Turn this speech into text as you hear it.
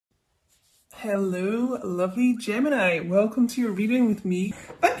Hello, lovely Gemini. Welcome to your reading with me.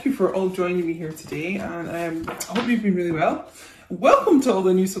 Thank you for all joining me here today, and I hope you've been really well. Welcome to all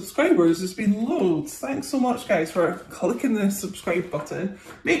the new subscribers. There's been loads. Thanks so much, guys, for clicking the subscribe button.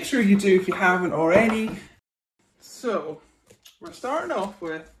 Make sure you do if you haven't already. So, we're starting off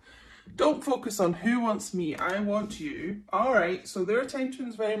with, don't focus on who wants me, I want you. Alright, so their attention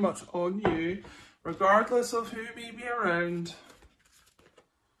is very much on you, regardless of who may be around.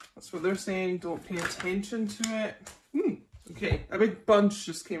 That's what they're saying. Don't pay attention to it. Okay, a big bunch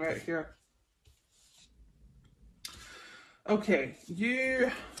just came out here. Okay,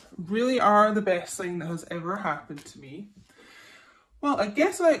 you really are the best thing that has ever happened to me. Well, I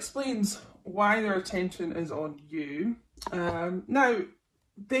guess that explains why their attention is on you. Now,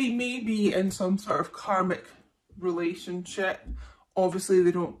 they may be in some sort of karmic relationship. Obviously,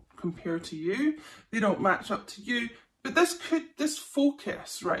 they don't compare to you. They don't match up to you. But this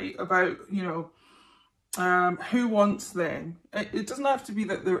focus, right, about, who wants them. It doesn't have to be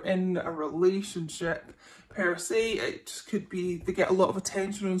that they're in a relationship per se. It just could be they get a lot of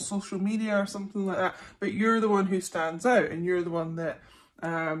attention on social media or something like that. But you're the one who stands out, and you're the one that,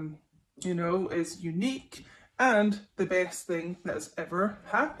 is unique and the best thing that has ever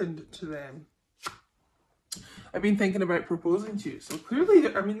happened to them. I've been thinking about proposing to you. So clearly,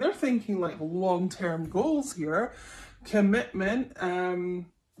 they're thinking like long-term goals here. Commitment,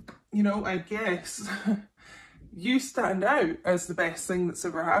 I guess you stand out as the best thing that's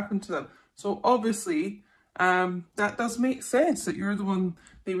ever happened to them. So obviously, that does make sense that you're the one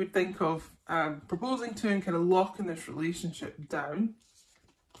they would think of proposing to and kind of locking this relationship down.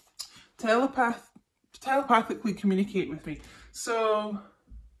 Telepathically communicate with me. So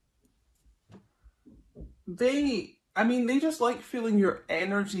they just like feeling your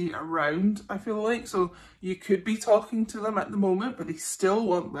energy around, I feel like. So you could be talking to them at the moment, but they still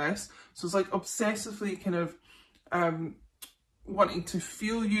want this. So it's like obsessively kind of wanting to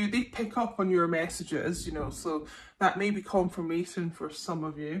feel you. They pick up on your messages, so that may be confirmation for some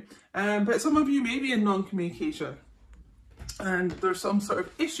of you. But some of you may be in non-communication. And there's some sort of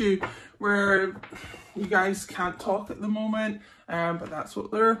issue where you guys can't talk at the moment, but that's what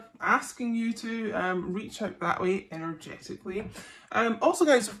they're asking you to reach out that way energetically. Also,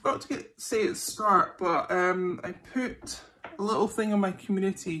 guys, I forgot to say at the start, but I put a little thing on my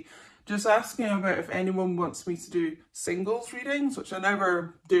community just asking about if anyone wants me to do singles readings, which I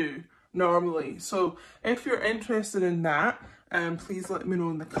never do normally. So if you're interested in that, please let me know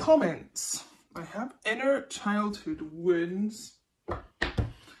in the comments. I have inner childhood wounds.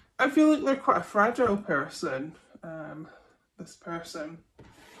 I feel like they're quite a fragile person, this person.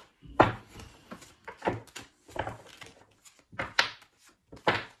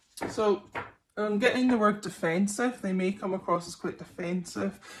 So I'm getting the word defensive. They may come across as quite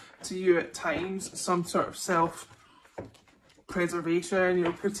defensive to you at times. Some sort of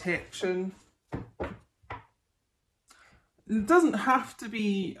self-preservation, protection. It doesn't have to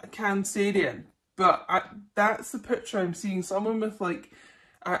be a Cancerian, but that's the picture I'm seeing. Someone with like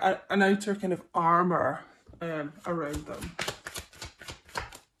an outer kind of armour around them.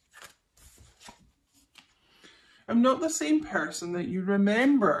 I'm not the same person that you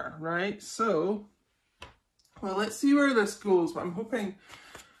remember, right? So, well, let's see where this goes. But I'm hoping,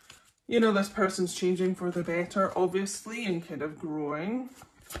 this person's changing for the better, obviously, and kind of growing.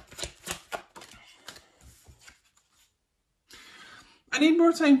 I need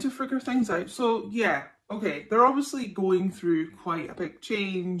more time to figure things out. So yeah, okay, they're obviously going through quite a big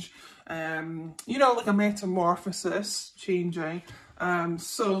change, like a metamorphosis changing.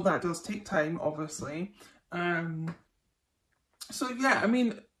 So that does take time, obviously. So yeah,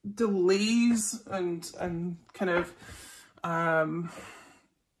 delays and kind of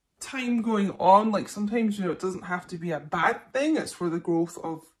time going on, like sometimes, it doesn't have to be a bad thing. It's for the growth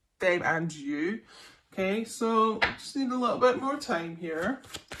of them and you. Okay, so just need a little bit more time here.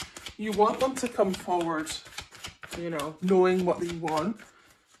 You want them to come forward, knowing what they want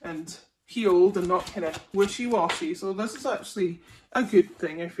and healed and not kind of wishy-washy. So this is actually a good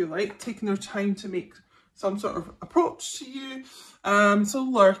thing, I feel like, taking their time to make some sort of approach to you. So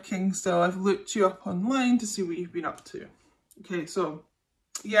lurking still. I've looked you up online to see what you've been up to. Okay, so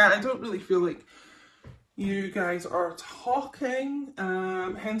yeah, I don't really feel like you guys are talking,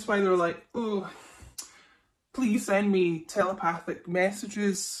 hence why they're like, oh, please send me telepathic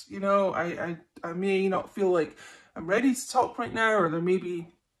messages. I may not feel like I'm ready to talk right now, or there may be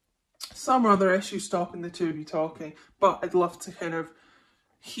some other issue stopping the two of you talking, but I'd love to kind of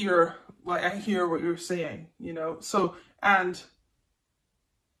hear, I hear what you're saying, so, and,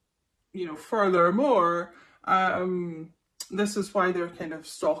 furthermore, this is why they're kind of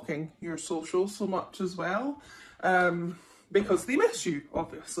stalking your socials so much as well, because they miss you,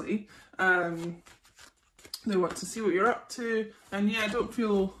 obviously. They want to see what you're up to, and yeah, I don't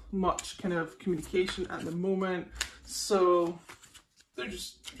feel much kind of communication at the moment, so they're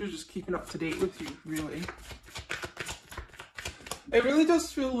just keeping up to date with you, really. It really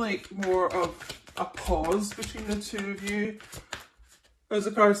does feel like more of a pause between the two of you. As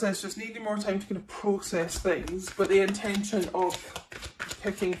the card says, just needing more time to kind of process things, but the intention of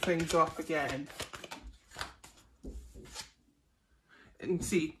picking things up again. And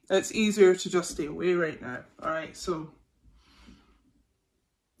see, it's easier to just stay away right now, alright? So,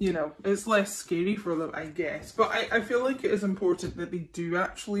 you know, it's less scary for them, I guess. But I feel like it is important that they do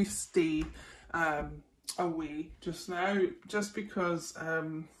actually stay away just now, just because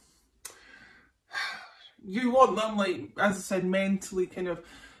you want them, like, as I said, mentally kind of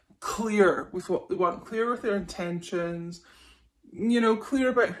clear with what they want, clear with their intentions, you know, clear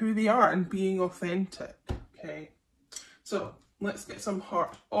about who they are and being authentic, okay? So, let's get some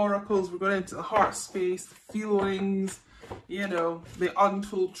heart oracles. We're going into the heart space, the feelings, you know, the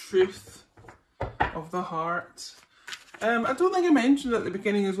untold truth of the heart. I don't think I mentioned at the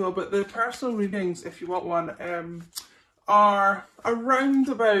beginning as well, but the personal readings, if you want one, are around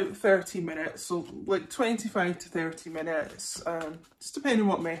about 30 minutes, so like 25 to 30 minutes, just depending on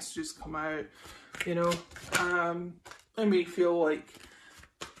what messages come out, you know. I may feel like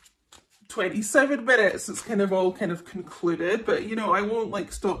 27 minutes, it's kind of all kind of concluded, but you know, I won't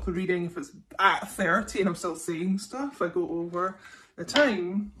like stop the reading if it's at 30 and I'm still saying stuff. I go over the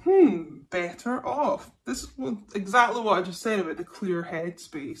time, better off. This is exactly what I just said about the clear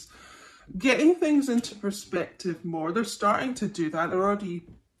headspace. Getting things into perspective more. They're starting to do that. They're already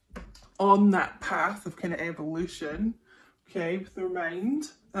on that path of kind of evolution, okay, with their mind.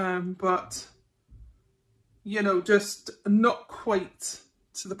 But, you know, just not quite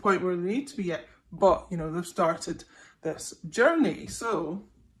to the point where they need to be yet, but you know, they've started this journey. So,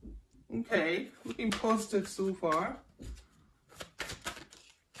 okay, looking positive so far.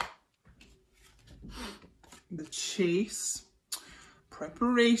 The chase,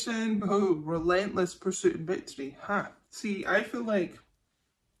 preparation, oh, relentless pursuit and victory. See, I feel like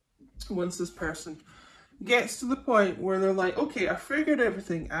once this person gets to the point where they're like, okay, I figured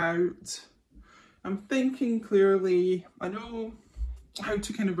everything out, I'm thinking clearly, I know how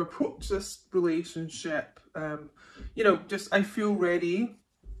to kind of approach this relationship, you know, just I feel ready.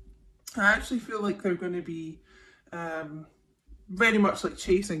 I actually feel like they're going to be very much like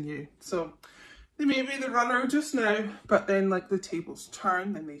chasing you. So they may be the runner just now, but then like the tables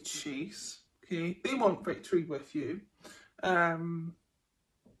turn and they chase, okay? They want victory with you. You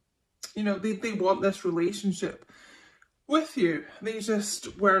know, they want this relationship with you. They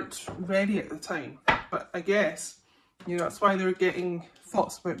just weren't ready at the time. But I guess, you know, that's why they're getting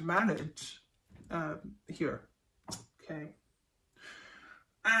thoughts about marriage here, okay?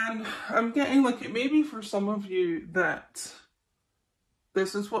 And I'm getting like, it may be for some of you that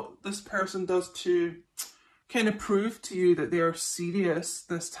this is what this person does to kind of prove to you that they are serious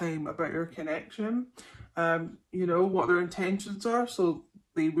this time about your connection, you know, what their intentions are, so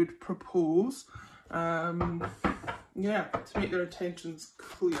they would propose, yeah, to make their intentions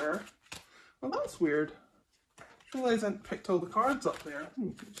clear. Well, that's weird. I realised I hadn't picked all the cards up there.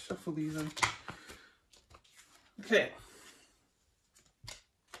 Shuffle these in. Okay.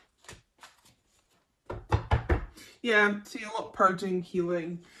 Yeah, see a lot of purging,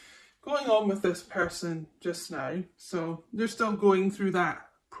 healing going on with this person just now. So they're still going through that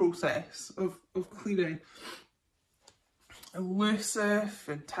process of clearing. Elusive,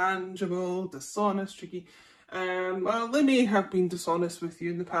 intangible, dishonest, tricky. Well, they may have been dishonest with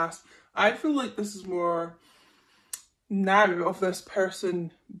you in the past. I feel like this is more now of this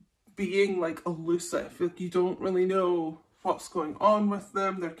person being like elusive. Like you don't really know what's going on with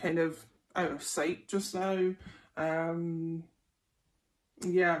them. They're kind of out of sight just now.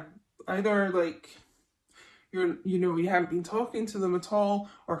 Yeah, either like you haven't been talking to them at all,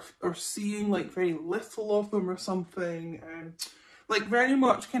 or seeing like very little of them or something. Like very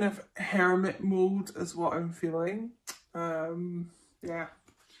much kind of hermit mode is what I'm feeling. Yeah.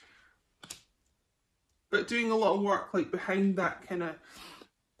 But doing a lot of work like behind that kind of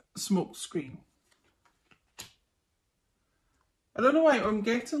smoke screen. I don't know why I'm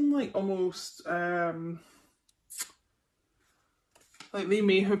getting like almost like they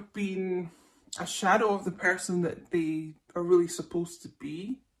may have been a shadow of the person that they are really supposed to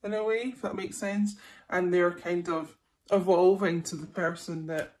be, in a way, if that makes sense. And they're kind of evolving to the person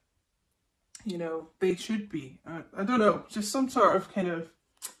that, you know, they should be. I don't know, just some sort of kind of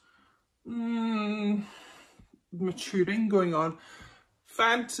maturing going on.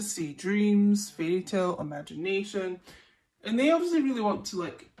 Fantasy, dreams, fairy tale, imagination. And they obviously really want to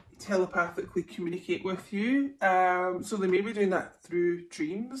like telepathically communicate with you. So they may be doing that through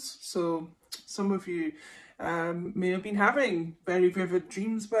dreams. So some of you may have been having very vivid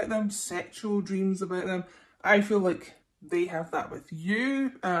dreams about them, sexual dreams about them. I feel like they have that with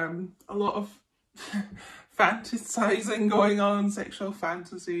you. A lot of fantasizing going on, sexual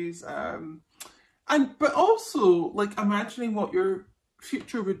fantasies. But also like imagining what your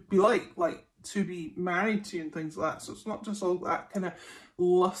future would be like to be married to and things like that. So it's not just all that kind of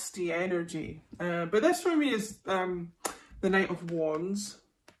lusty energy. But this for me is the Knight of Wands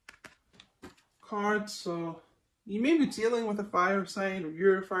card. So you may be dealing with a fire sign, or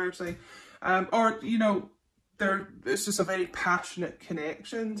you're a fire sign, or you know, it's just a very passionate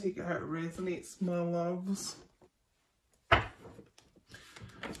connection. Take it how it resonates, my loves.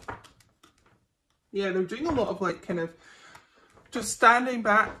 Yeah, they're doing a lot of like kind of just standing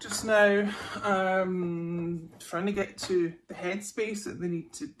back just now, trying to get to the headspace that they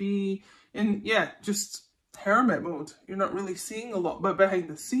need to be in. Yeah, just hermit mode. You're not really seeing a lot, but behind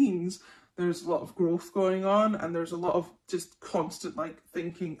the scenes, there's a lot of growth going on, and there's a lot of just constant like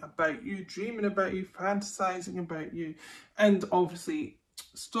thinking about you, dreaming about you, fantasizing about you, and obviously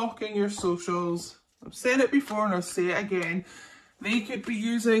stalking your socials. I've said it before and I'll say it again. They could be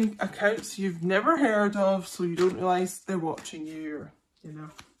using accounts you've never heard of, so you don't realise they're watching you, or, you know,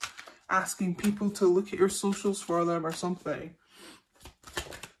 asking people to look at your socials for them or something.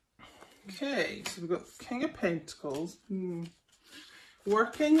 Okay, so we've got King of Pentacles.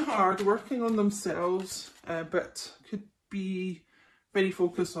 Working hard, working on themselves, but could be very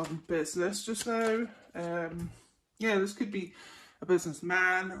focused on business just now. Yeah, this could be a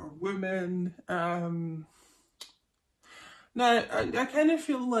businessman or woman. Now, I kind of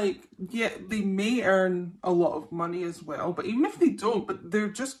feel like, yeah, they may earn a lot of money as well, but even if they don't, but they're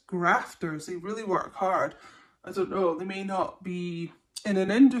just grafters, they really work hard. I don't know, they may not be in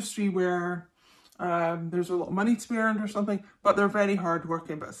an industry where there's a lot of money to be earned or something, but they're very hard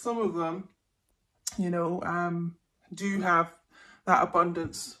working. But some of them, you know, do have that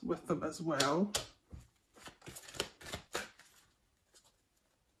abundance with them as well.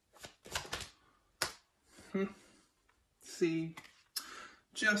 See,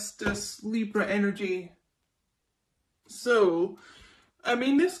 Justice, Libra energy. So, I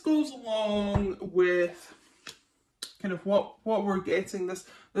mean, this goes along with kind of what we're getting,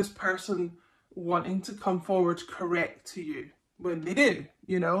 this person wanting to come forward correct to you when they do,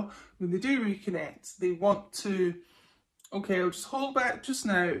 you know, when they do reconnect. They want to, okay, I'll just hold back just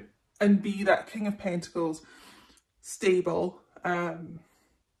now and be that King of Pentacles, stable, and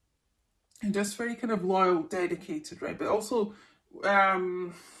just very kind of loyal, dedicated, right? But also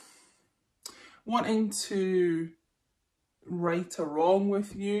wanting to right a wrong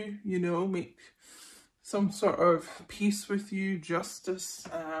with you, you know, make some sort of peace with you, justice.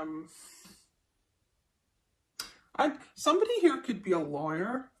 Somebody here could be a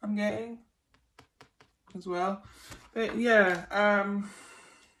lawyer, I'm getting, as well. But yeah,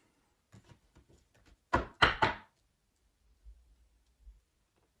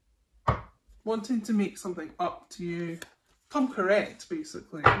 wanting to make something up to you. Come correct,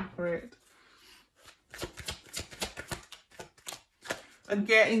 basically. Come correct. And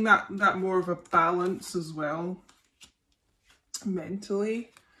getting that more of a balance as well, mentally.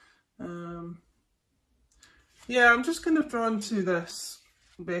 Yeah, I'm just kind of drawn to this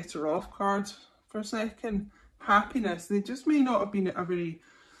Better Off card for a second. Happiness. They just may not have been a very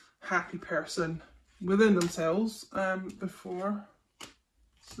happy person within themselves before.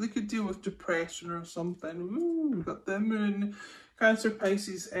 So they could deal with depression or something. Ooh, we've got the Moon, Cancer,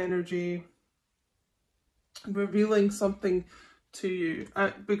 Pisces energy, revealing something to you.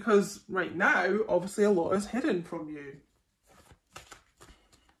 Because right now, obviously, a lot is hidden from you.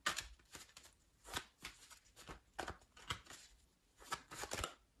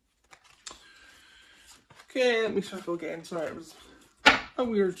 Okay, let me shuffle again. Sorry, it was a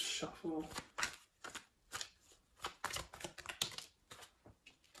weird shuffle.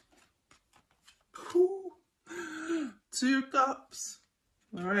 Ooh. 2 Cups.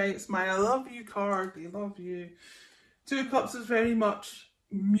 Alright, it's my I love you card. They love you. 2 Cups is very much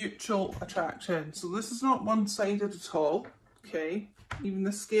mutual attraction. So this is not one-sided at all. Okay. Even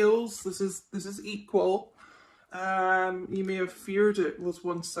the scales, this is equal. You may have feared it was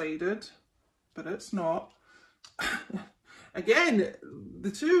one-sided, but it's not. Again,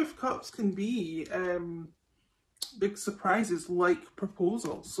 the 2 of Cups can be big surprises like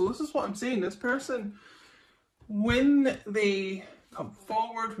proposals. So this is what I'm saying. This person, when they come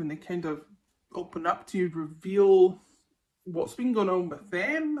forward, when they kind of open up to you, reveal what's been going on with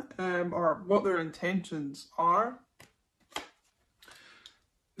them, or what their intentions are.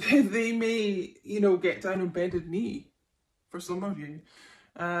 They may, you know, get down on bended knee for some of you.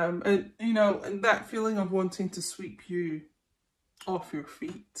 And, you know, and that feeling of wanting to sweep you off your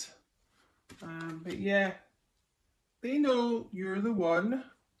feet. But yeah, they know you're the one.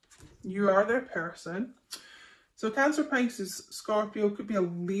 You are their person. So Cancer, Pisces, Scorpio, could be a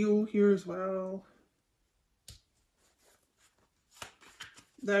Leo here as well.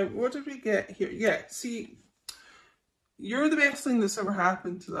 Now, what did we get here? Yeah, see, you're the best thing that's ever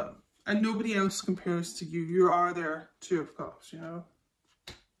happened to them. And nobody else compares to you. You are their Two of Cups, you know.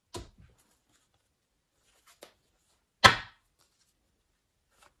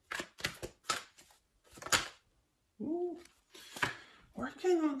 Ooh.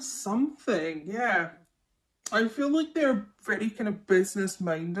 Working on something, yeah. I feel like they're very kind of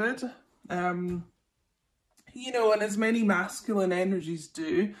business-minded. You know, and as many masculine energies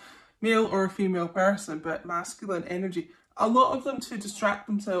do, male or female person, but masculine energy, a lot of them to distract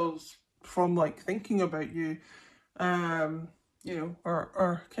themselves from like thinking about you, you know,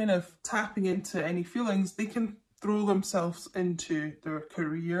 or kind of tapping into any feelings, they can throw themselves into their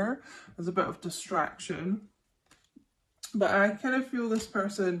career as a bit of distraction. But I kind of feel this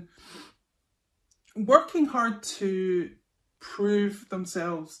person working hard to prove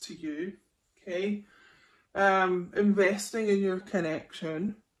themselves to you, okay? Investing in your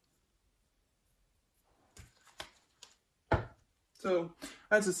connection. So,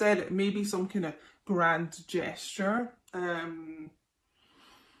 as I said, it may be some kind of grand gesture,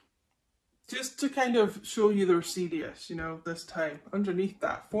 just to kind of show you they're serious, you know, this time. Underneath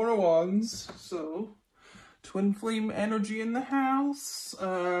that, Four of Wands, so twin flame energy in the house,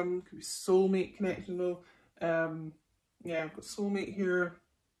 could be soulmate connection though. Yeah, I've got soulmate here.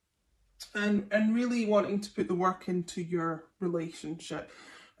 And really wanting to put the work into your relationship.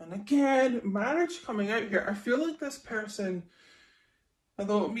 And again, marriage coming out here. I feel like this person,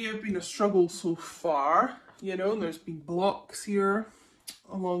 although it may have been a struggle so far, you know, and there's been blocks here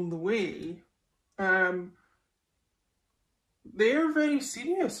along the way, they're very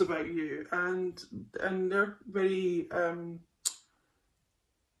serious about you, and they're very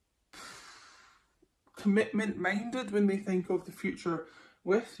commitment minded when they think of the future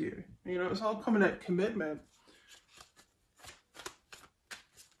with you. You know, it's all coming out commitment.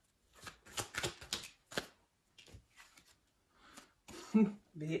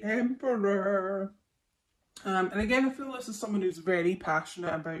 The Emperor. And again, I feel this is someone who's very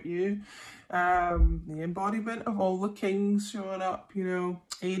passionate about you. The embodiment of all the kings showing up, you know,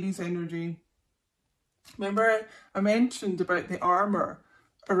 Aries energy. Remember I mentioned about the armour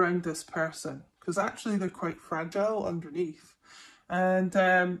around this person, because actually they're quite fragile underneath.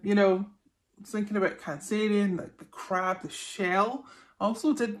 And, you know, thinking about Cancerian, like the crab, the shell. I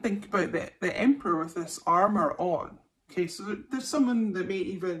also did think about the Emperor with this armour on. Okay, so there's someone that may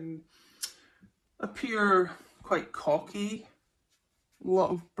even appear quite cocky, a lot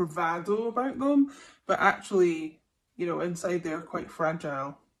of bravado about them, but actually, you know, inside they're quite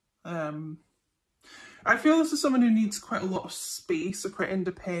fragile. I feel this is someone who needs quite a lot of space, or quite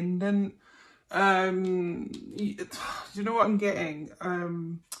independent. You know what I'm getting?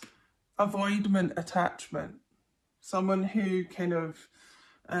 Avoidant attachment. Someone who kind of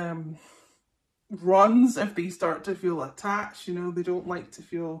runs if they start to feel attached, you know, they don't like to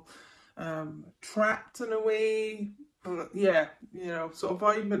feel trapped in a way. But yeah, you know, so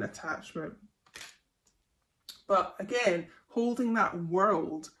avoidant attachment. But again, holding that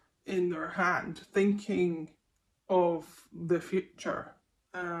world in their hand, thinking of the future.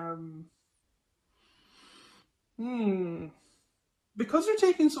 Because they're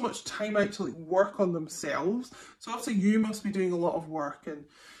taking so much time out to like work on themselves, so obviously you must be doing a lot of work and,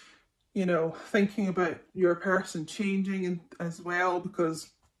 you know, thinking about your person changing and as well, because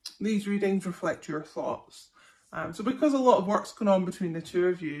these readings reflect your thoughts. So because a lot of work's going on between the two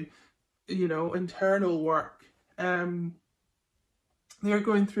of you, you know, internal work, they're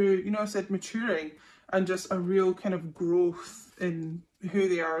going through, you know, I said maturing and just a real kind of growth in who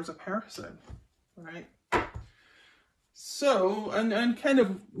they are as a person, right? So, and kind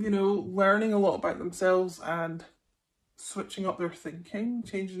of, you know, learning a lot about themselves and switching up their thinking,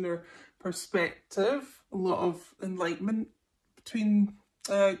 changing their perspective, a lot of enlightenment between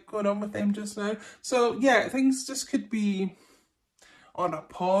going on with them just now. So yeah, things just could be on a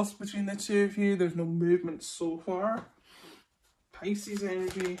pause between the two of you. There's no movement so far. Pisces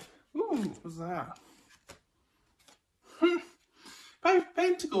energy. Ooh, what was that? Five of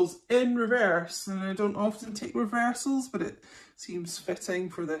Pentacles in reverse, and I don't often take reversals, but it seems fitting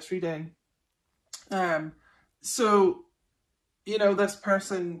for this reading. So, you know, this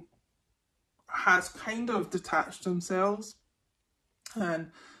person has kind of detached themselves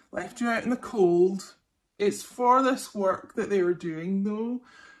and left you out in the cold. It's for this work that they were doing though,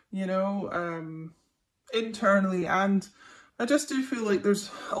 you know, internally, and I just do feel like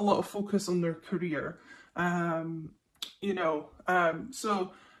there's a lot of focus on their career, you know,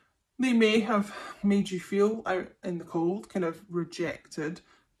 so they may have made you feel out in the cold, kind of rejected,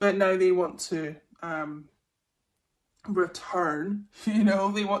 but now they want to return, you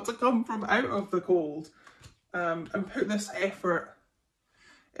know, they want to come from out of the cold and put this effort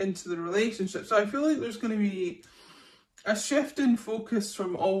into the relationship. So I feel like there's going to be a shift in focus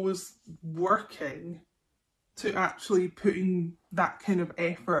from always working to actually putting that kind of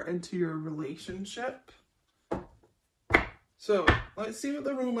effort into your relationship. So let's see what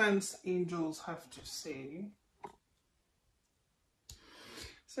the romance angels have to say.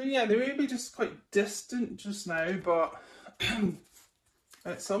 So yeah, they may be just quite distant just now, but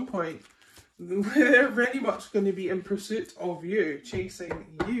at some point they're very much going to be in pursuit of you,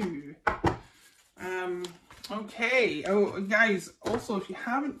 chasing you. Okay, oh guys, also if you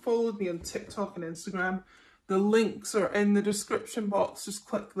haven't followed me on TikTok and Instagram, the links are in the description box, just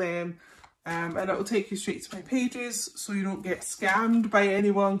click them and it will take you straight to my pages so you don't get scammed by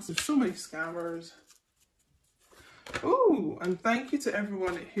anyone, because there's so many scammers. Oh, and thank you to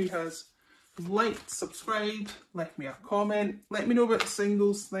everyone who has liked, subscribed, left me a comment, let me know about the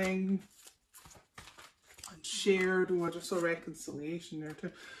singles thing, and shared. Oh, I just saw reconciliation there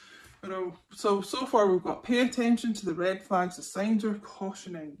too. But, so far we've got pay attention to the red flags, the signs are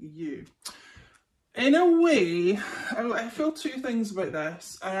cautioning you. In a way, I feel two things about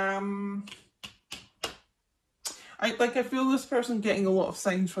this. I feel this person getting a lot of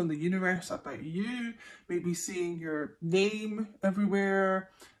signs from the universe about you, maybe seeing your name everywhere,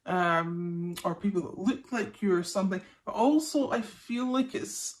 or people that look like you or something. But also I feel like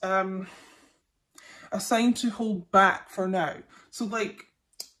it's a sign to hold back for now. So like,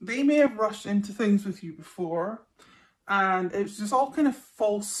 they may have rushed into things with you before, and it's just all kind of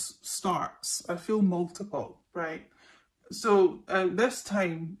false starts. I feel multiple, right? So this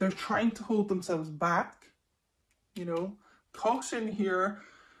time they're trying to hold themselves back, you know. Caution here,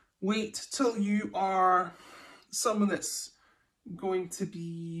 wait till you are someone that's going to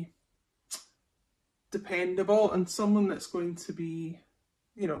be dependable and someone that's going to be,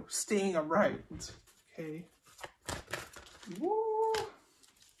 you know, staying around, okay? Woo.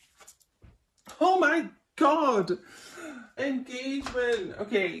 Oh my God! Engagement!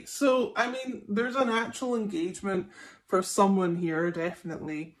 Okay, so, I mean, there's an actual engagement for someone here,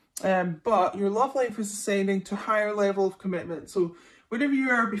 definitely. But your love life is ascending to a higher level of commitment. So, whatever you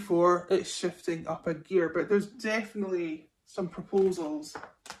were before, it's shifting up a gear. But there's definitely some proposals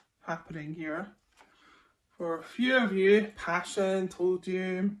happening here. For a few of you, passion, told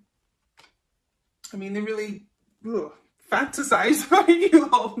you. I mean, they really fantasize about you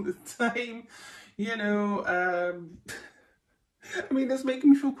all the time, you know. I mean, it's making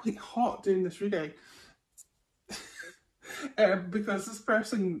me feel quite hot doing this reading. Because this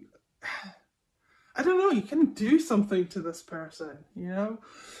person, I don't know, you can do something to this person, you know.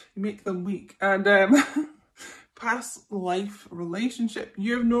 You make them weak. And past life relationship,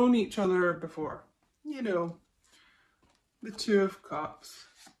 you've known each other before, you know. The Two of Cups,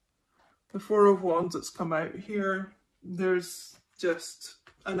 the Four of Wands that's come out here. There's just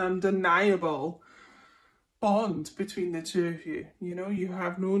an undeniable bond between the two of you. You know, you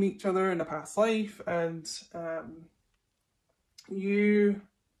have known each other in a past life, and you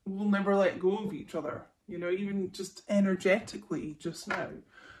will never let go of each other, you know, even just energetically just now.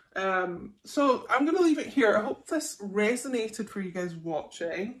 So I'm going to leave it here. I hope this resonated for you guys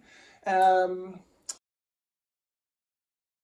watching.